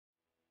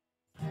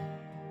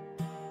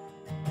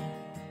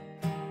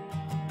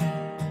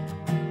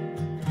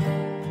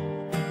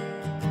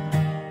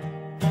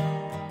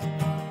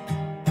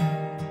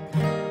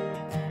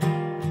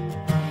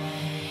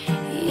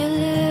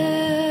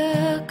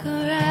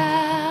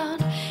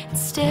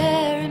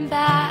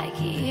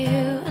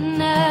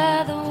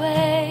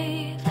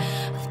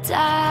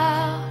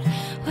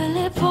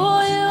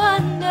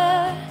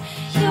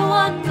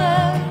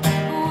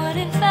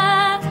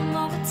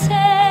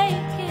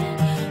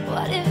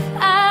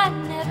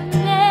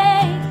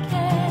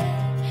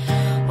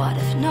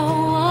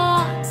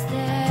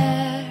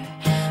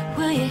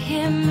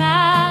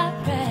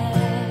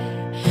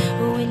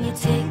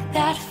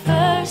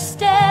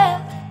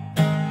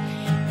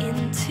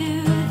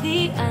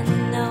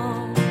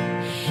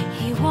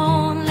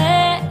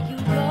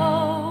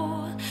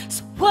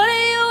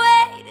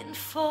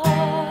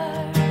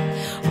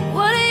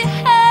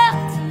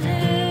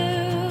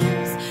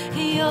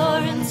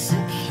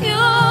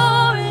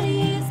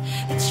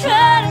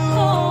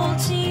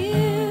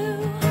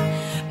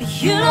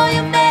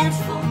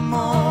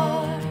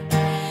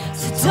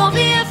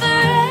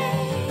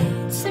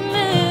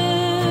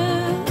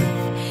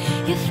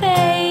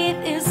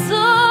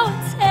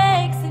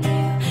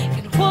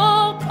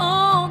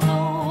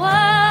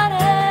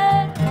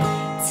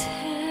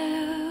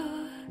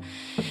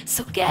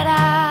get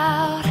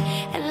out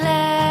and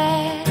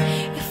let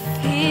your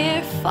fear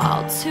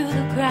fall to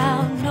the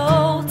ground.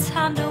 No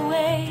time to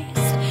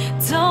waste,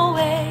 don't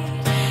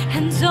wait,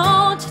 and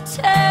don't you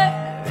turn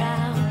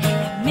around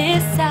and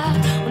miss out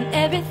on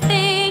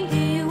everything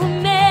that you were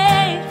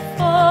made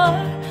for.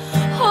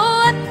 Oh,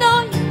 I know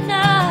you're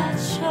not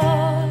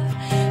sure,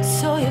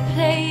 so you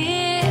play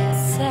it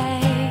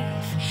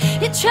safe.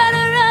 You try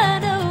to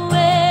run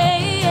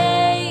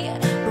away,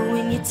 but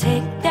when you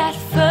take that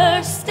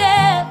first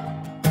step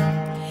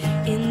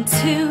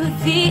into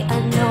the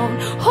unknown,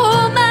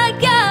 oh my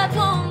God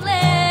won't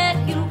let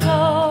you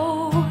go.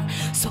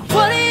 So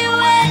what are you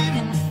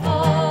waiting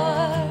for?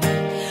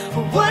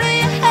 What do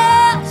you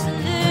have to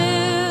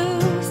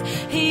lose?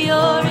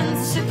 Your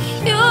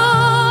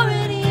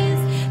insecurities,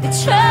 they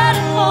try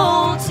to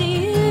hold to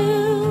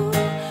you,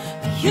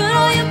 but you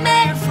know you're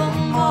made for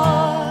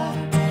more.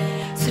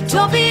 So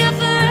don't be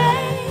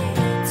afraid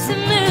to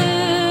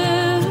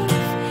move.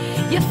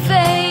 Your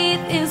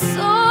faith is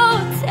all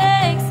it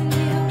takes, and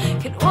you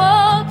can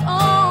walk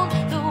on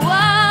the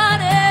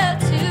water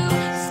to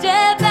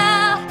step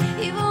out,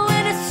 even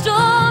when it's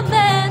storm,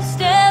 and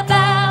step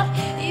out,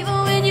 even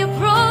when you're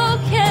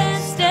broken.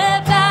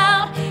 Step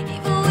out,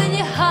 even when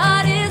your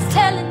heart is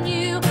telling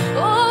you,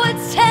 oh,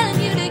 it's telling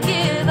you to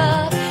give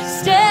up.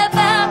 Step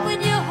out when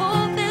your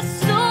hope is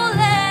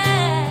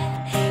stolen.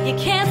 You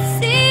can't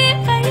see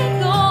where you're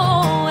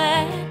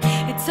going.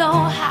 You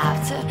don't have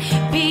to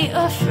be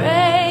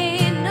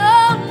afraid, no,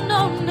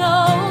 no, no.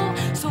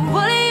 So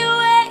what are you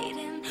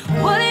waiting?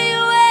 What are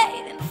you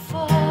waiting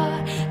for?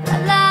 La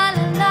la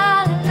la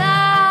la la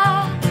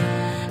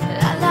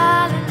la la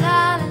la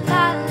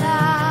la la.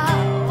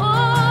 Oh,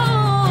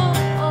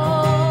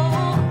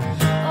 oh,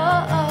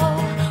 oh, oh.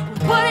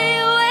 What are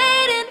you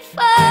waiting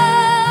for?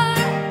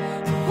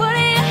 What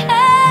do you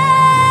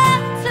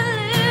have to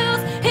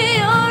lose?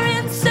 Your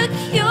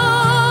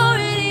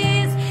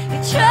insecurities, they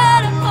try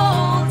to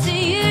hold to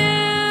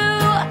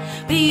you,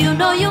 but you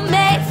know you're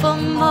made for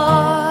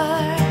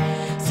more.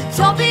 So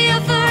don't be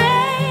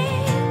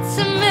afraid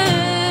to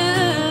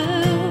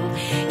move.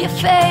 Your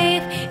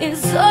faith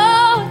is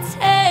all it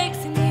takes,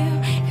 and you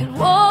can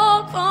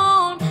walk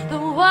on the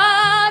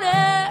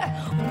water,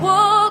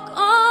 walk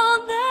on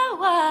the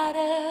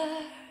water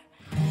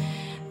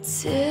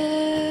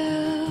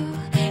too.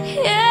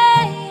 Yeah,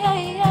 yeah,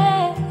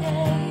 yeah,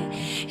 yeah.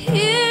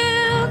 You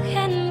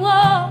can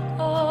walk.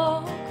 Oh,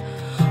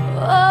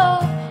 oh,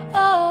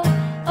 oh,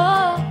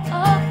 oh,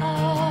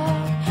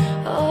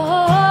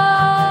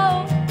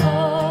 oh,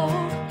 oh,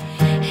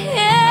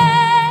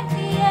 yeah,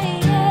 yeah,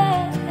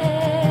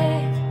 yeah.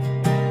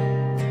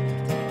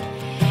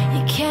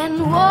 You can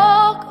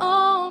walk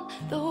on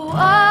the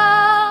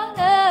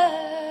water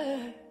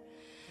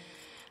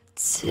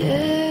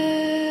too.